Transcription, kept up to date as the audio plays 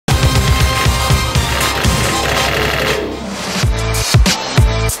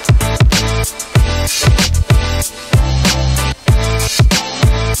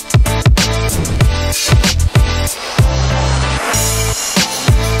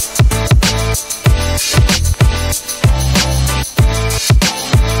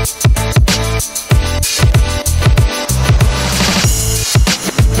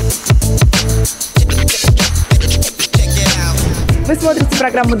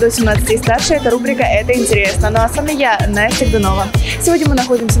программу «До 17 и старше». Это рубрика «Это интересно». Ну а с вами я, Настя Годунова. Сегодня мы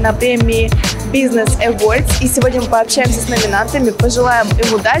находимся на премии Business Awards. И сегодня мы пообщаемся с номинантами, пожелаем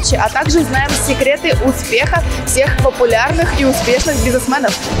им удачи, а также узнаем секреты успеха всех популярных и успешных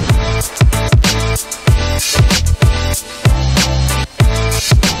бизнесменов.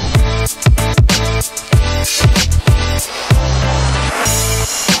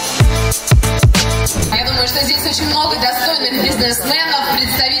 Я думаю, что здесь очень много достойных бизнесменов,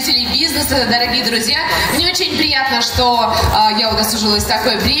 представителей бизнеса, дорогие друзья. Мне очень приятно, что я удосужилась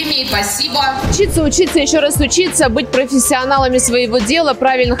такой премии. Спасибо. Учиться, еще раз учиться, быть профессионалами своего дела,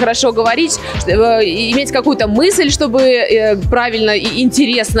 правильно, хорошо говорить, иметь какую-то мысль, чтобы правильно и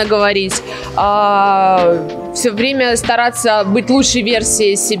интересно говорить. Все время стараться быть лучшей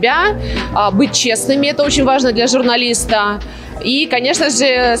версией себя, быть честными. Это очень важно для журналиста. И, конечно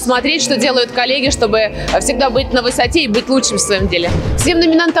же, смотреть, что делают коллеги, чтобы всегда быть на высоте и быть лучшим в своем деле. Всем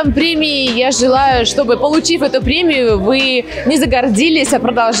номинантам премии я желаю, чтобы, получив эту премию, вы не загордились, а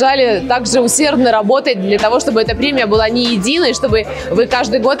продолжали также усердно работать для того, чтобы эта премия была не единой, чтобы вы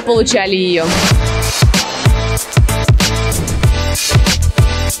каждый год получали ее.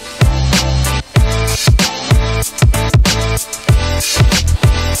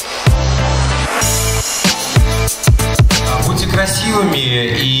 Красивыми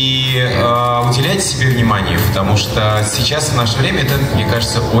и уделяйте себе внимание, потому что сейчас в наше время это, мне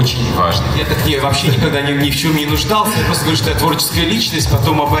кажется, очень важно. Я так вообще никогда ни в чем не нуждался. Я просто говорю, что я творческая личность,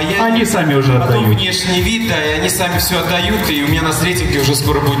 потом обаяние. Они сами уже потом отдают. Внешний вид, да, и они сами все отдают, и у меня на рейтинге уже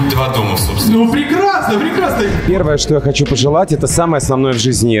скоро будет 2 дома, собственно. Ну, прекрасно, прекрасно. Первое, что я хочу пожелать, это самое основное в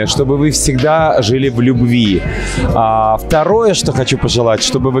жизни, чтобы вы всегда жили в любви. Второе, что хочу пожелать,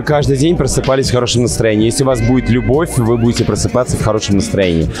 чтобы вы каждый день просыпались в хорошем настроении. Если у вас будет любовь, вы будете просыпаться в хорошем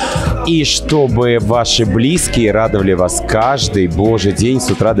настроении. И чтобы ваши близкие радовали вас каждый божий день с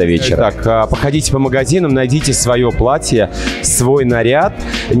утра до вечера. Так, походите по магазинам, найдите свое платье, свой наряд.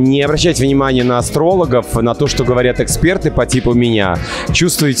 Не обращайте внимания на астрологов, на то, что говорят эксперты по типу меня.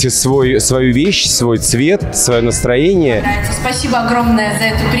 Чувствуйте свою вещь, свой цвет, свое настроение. Спасибо огромное за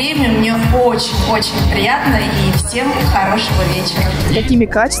эту премию. Мне очень-очень приятно. И всем хорошего вечера. Какими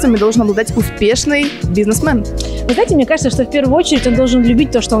качествами должен обладать успешный бизнесмен? Вы знаете, мне кажется, что в первую очередь он должен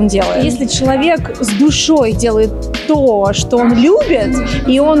любить то, что он делает. Если человек с душой делает то, что он любит,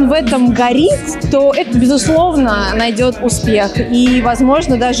 и он в этом горит, то это, безусловно, найдет успех. И,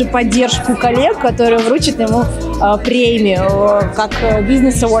 возможно, даже поддержку коллег, которые вручат ему премию, как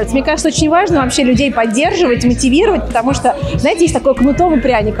Business Awards. Мне кажется, очень важно вообще людей поддерживать, мотивировать, потому что, знаете, есть такое кнутом и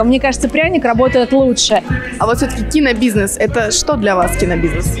пряником. Мне кажется, пряник работает лучше. А вот все-таки кинобизнес – это что для вас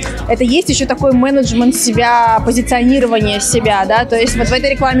кинобизнес? Это есть еще такой менеджмент себя, позиционирование себя, да, то есть вот в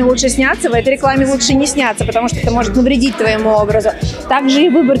этой рекламе лучше сняться, в этой рекламе лучше не сняться, потому что это может навредить твоему образу. Также и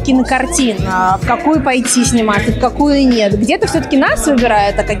выбор кинокартин, в какую пойти сниматься, в какую нет. Где-то все-таки нас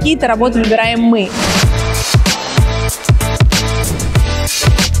выбирают, а какие-то работы выбираем мы.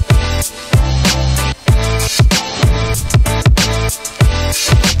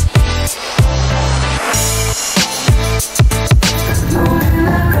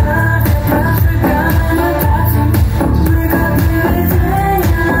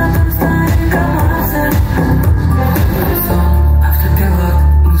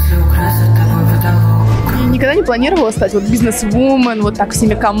 Не планировала стать вот бизнес-вумен, вот так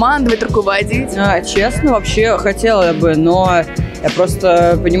всеми командовать, руководить? Честно, вообще хотела бы, но я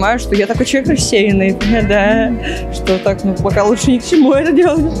просто понимаю, что я такой человек рассеянный, да, что так, пока лучше ни к чему это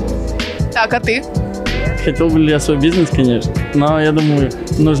делать. Так, а ты? Хотел бы ли я свой бизнес, конечно, но я думаю,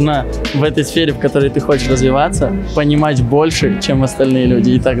 нужно в этой сфере, в которой ты хочешь развиваться, понимать больше, чем остальные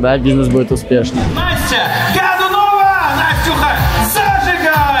люди, и тогда бизнес будет успешным. Настя Годунова! Настюха,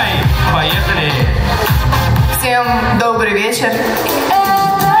 зажигай! Поехали! Всем добрый вечер.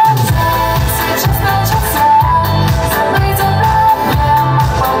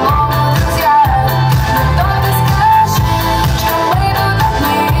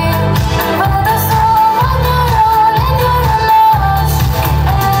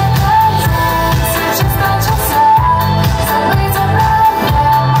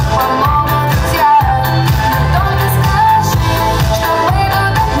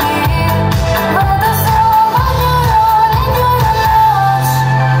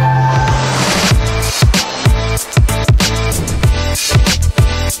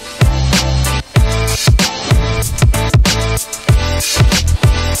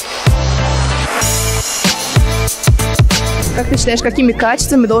 ты считаешь, какими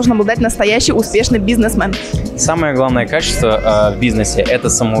качествами должен обладать настоящий успешный бизнесмен? Самое главное качество в бизнесе – это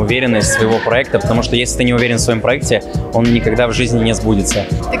самоуверенность своего проекта, потому что если ты не уверен в своем проекте, он никогда в жизни не сбудется.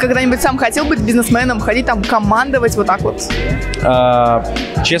 Ты когда-нибудь сам хотел быть бизнесменом, ходить там, командовать вот так вот?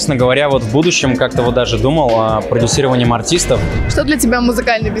 Честно говоря, вот в будущем как-то вот даже думал продюсированием артистов. Что для тебя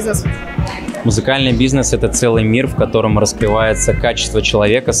музыкальный бизнес? Музыкальный бизнес – это целый мир, в котором раскрывается качество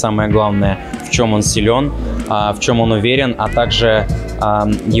человека, самое главное, в чем он силен, в чем он уверен, а также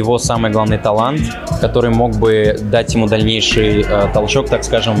его самый главный талант, который мог бы дать ему дальнейший толчок, так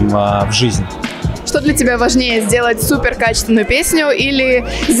скажем, в жизнь. Что для тебя важнее, сделать супер качественную песню или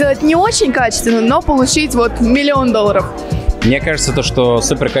сделать не очень качественную, но получить вот $1 миллион? Мне кажется, то, что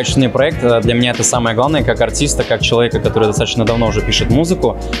суперкачественный проект для меня это самое главное, как артиста, как человека, который достаточно давно уже пишет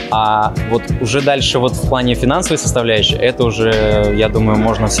музыку. А вот уже дальше вот в плане финансовой составляющей, это уже, я думаю,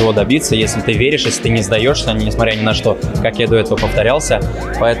 можно всего добиться, если ты веришь, если ты не сдаешься, несмотря ни на что, как я до этого повторялся.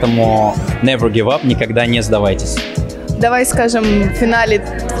 Поэтому never give up, никогда не сдавайтесь. Давай скажем в финале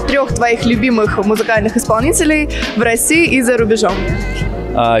 3 твоих любимых музыкальных исполнителей в России и за рубежом.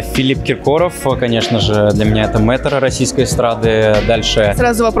 Филипп Киркоров, конечно же, для меня это мэтр российской эстрады. Дальше...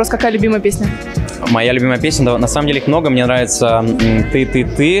 Сразу вопрос, какая любимая песня? Моя любимая песня, на самом деле их много. Мне нравится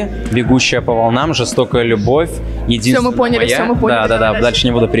 «Ты», «Бегущая по волнам», «Жестокая любовь», «Единственная все мы поняли, моя». Все мы поняли. Да, дальше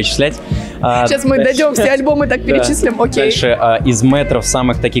не буду перечислять. Сейчас мы дойдем, все альбомы так перечислим, да. Окей. Дальше из мэтров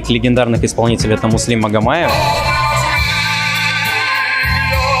самых таких легендарных исполнителей это Муслим Магомаев.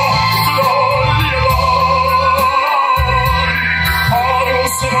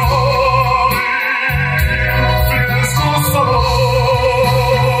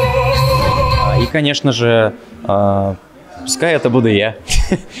 И, конечно же, пускай это буду я.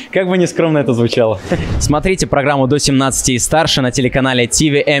 Как бы нескромно это звучало. Смотрите программу «До 17 и старше» на телеканале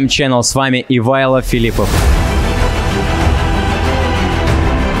TVM Channel. С вами Ивайло Филиппов.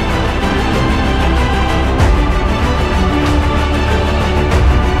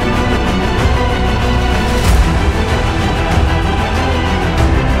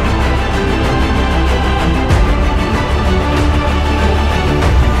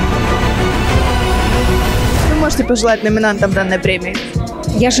 Пожелать номинантам данной премии?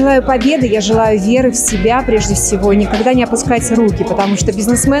 Я желаю победы, я желаю веры в себя прежде всего, никогда не опускать руки, потому что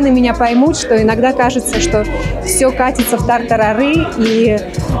бизнесмены меня поймут, что иногда кажется, что все катится в тартарары и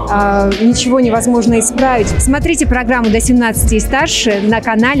ничего невозможно исправить. Смотрите программу «До 17 и старше» на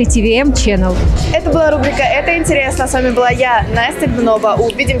канале TVM Channel. Это была рубрика «Это интересно». С вами была я, Настя Годунова.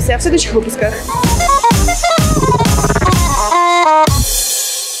 Увидимся в следующих выпусках.